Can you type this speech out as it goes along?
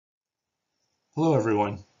Hello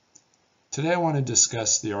everyone. Today I want to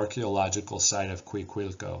discuss the archaeological site of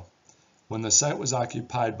Cuicuilco. When the site was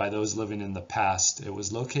occupied by those living in the past, it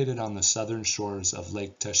was located on the southern shores of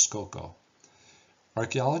Lake Texcoco.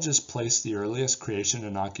 Archaeologists place the earliest creation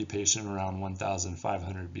and occupation around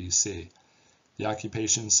 1500 BC. The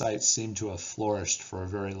occupation site seemed to have flourished for a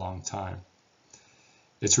very long time.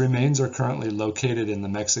 Its remains are currently located in the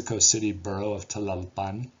Mexico City borough of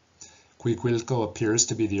Tlalpan. Cuicuilco appears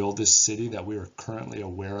to be the oldest city that we are currently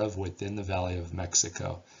aware of within the Valley of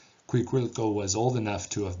Mexico. Cuicuilco was old enough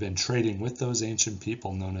to have been trading with those ancient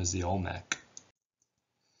people known as the Olmec.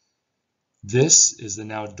 This is the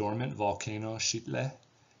now dormant volcano Xitle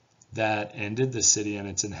that ended the city and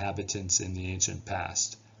its inhabitants in the ancient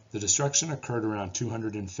past. The destruction occurred around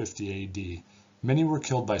 250 AD. Many were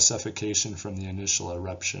killed by suffocation from the initial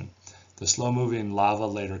eruption. The slow-moving lava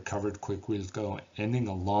later covered Cuicuilco, ending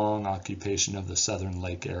a long occupation of the southern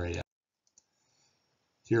lake area.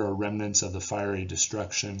 Here are remnants of the fiery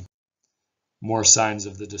destruction, more signs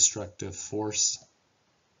of the destructive force.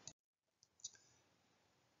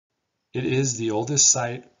 It is the oldest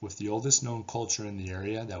site with the oldest known culture in the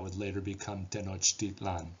area that would later become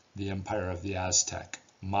Tenochtitlan, the empire of the Aztec,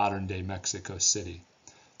 modern-day Mexico City.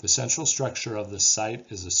 The central structure of the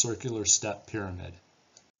site is a circular step pyramid.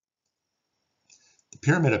 The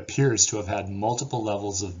pyramid appears to have had multiple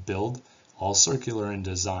levels of build, all circular in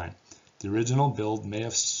design. The original build may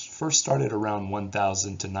have first started around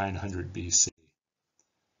 1000 to 900 BC.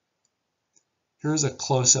 Here is a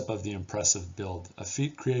close-up of the impressive build, a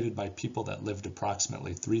feat created by people that lived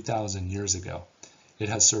approximately 3,000 years ago. It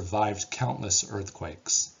has survived countless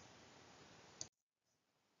earthquakes.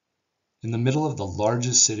 In the middle of the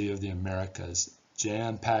largest city of the Americas,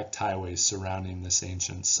 jam-packed highways surrounding this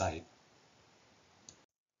ancient site.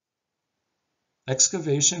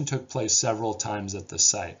 Excavation took place several times at the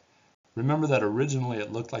site. Remember that originally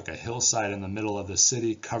it looked like a hillside in the middle of the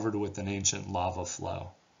city covered with an ancient lava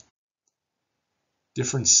flow.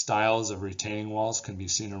 Different styles of retaining walls can be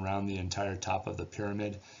seen around the entire top of the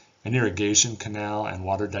pyramid. An irrigation canal and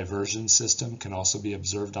water diversion system can also be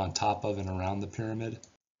observed on top of and around the pyramid.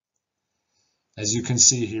 As you can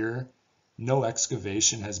see here, no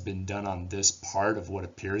excavation has been done on this part of what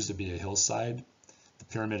appears to be a hillside the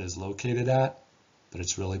pyramid is located at, but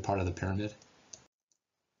it's really part of the pyramid.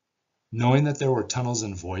 Knowing that there were tunnels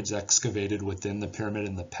and voids excavated within the pyramid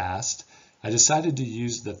in the past, I decided to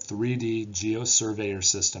use the 3D GeoSurveyor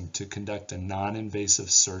system to conduct a non-invasive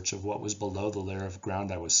search of what was below the layer of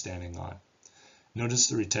ground I was standing on. Notice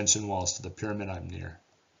the retention walls to the pyramid I'm near.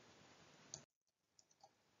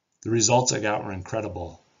 The results I got were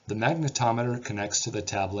incredible. The magnetometer connects to the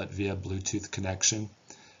tablet via Bluetooth connection.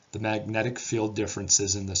 The magnetic field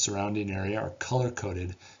differences in the surrounding area are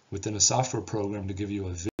color-coded within a software program to give you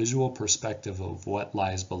a visual perspective of what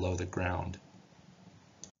lies below the ground.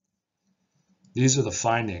 These are the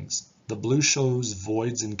findings. The blue shows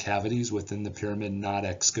voids and cavities within the pyramid not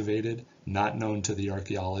excavated, not known to the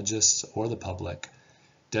archaeologists or the public.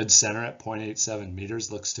 Dead center at 0.87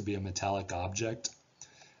 meters looks to be a metallic object.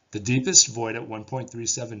 The deepest void at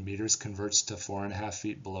 1.37 meters converts to 4.5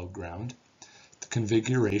 feet below ground. The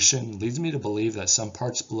configuration leads me to believe that some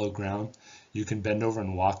parts below ground you can bend over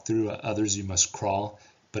and walk through, others you must crawl,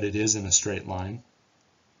 but it is in a straight line.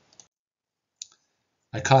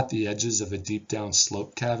 I caught the edges of a deep down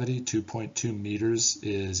slope cavity. 2.2 meters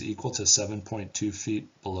is equal to 7.2 feet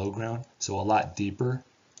below ground, so a lot deeper.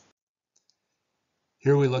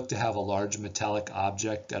 Here we look to have a large metallic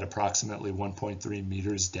object at approximately 1.3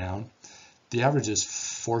 meters down. The average is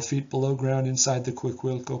 4 feet below ground inside the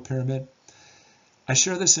Cuicuilco pyramid. I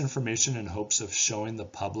share this information in hopes of showing the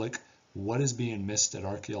public what is being missed at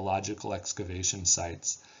archaeological excavation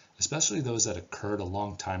sites, especially those that occurred a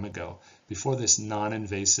long time ago, before this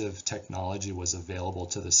non-invasive technology was available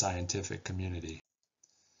to the scientific community.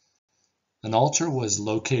 An altar was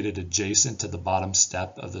located adjacent to the bottom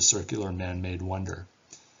step of the circular man-made wonder.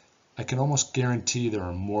 I can almost guarantee there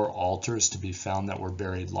are more altars to be found that were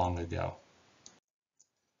buried long ago.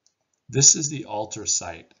 This is the altar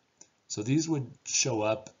site. So these would show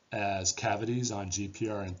up as cavities on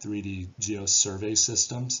GPR and 3D GeoSurvey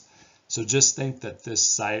systems. So just think that this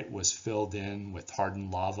site was filled in with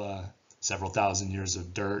hardened lava, several thousand years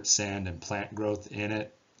of dirt, sand, and plant growth in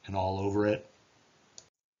it and all over it.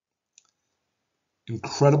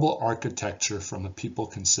 Incredible architecture from a people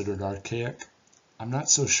considered archaic. I'm not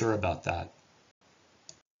so sure about that.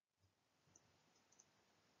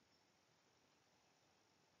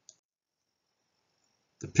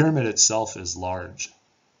 The pyramid itself is large.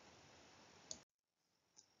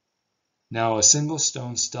 Now, a single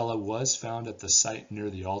stone stela was found at the site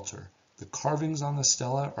near the altar. The carvings on the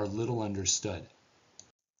stela are little understood.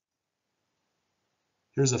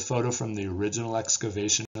 Here's a photo from the original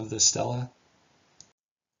excavation of the stela.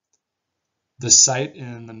 The site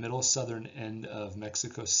in the middle southern end of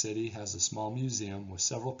Mexico City has a small museum with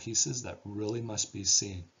several pieces that really must be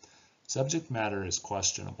seen. Subject matter is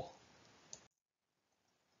questionable.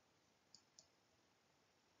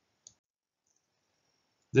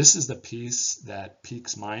 This is the piece that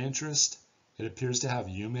piques my interest. It appears to have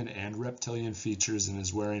human and reptilian features and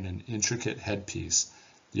is wearing an intricate headpiece.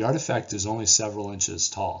 The artifact is only several inches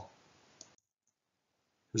tall.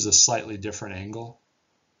 Here's a slightly different angle.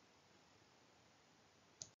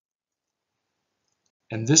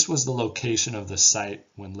 And this was the location of the site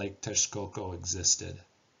when Lake Texcoco existed.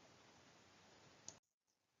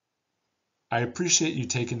 I appreciate you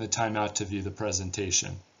taking the time out to view the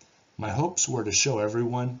presentation. My hopes were to show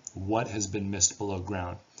everyone what has been missed below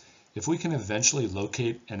ground. If we can eventually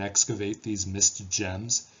locate and excavate these missed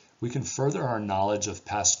gems, we can further our knowledge of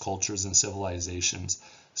past cultures and civilizations,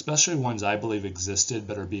 especially ones I believe existed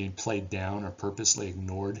but are being played down or purposely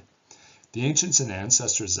ignored. The ancients and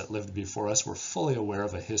ancestors that lived before us were fully aware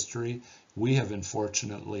of a history we have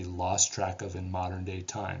unfortunately lost track of in modern day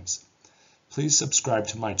times. Please subscribe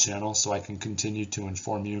to my channel so I can continue to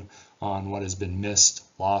inform you on what has been missed,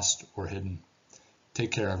 lost, or hidden.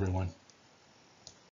 Take care, everyone.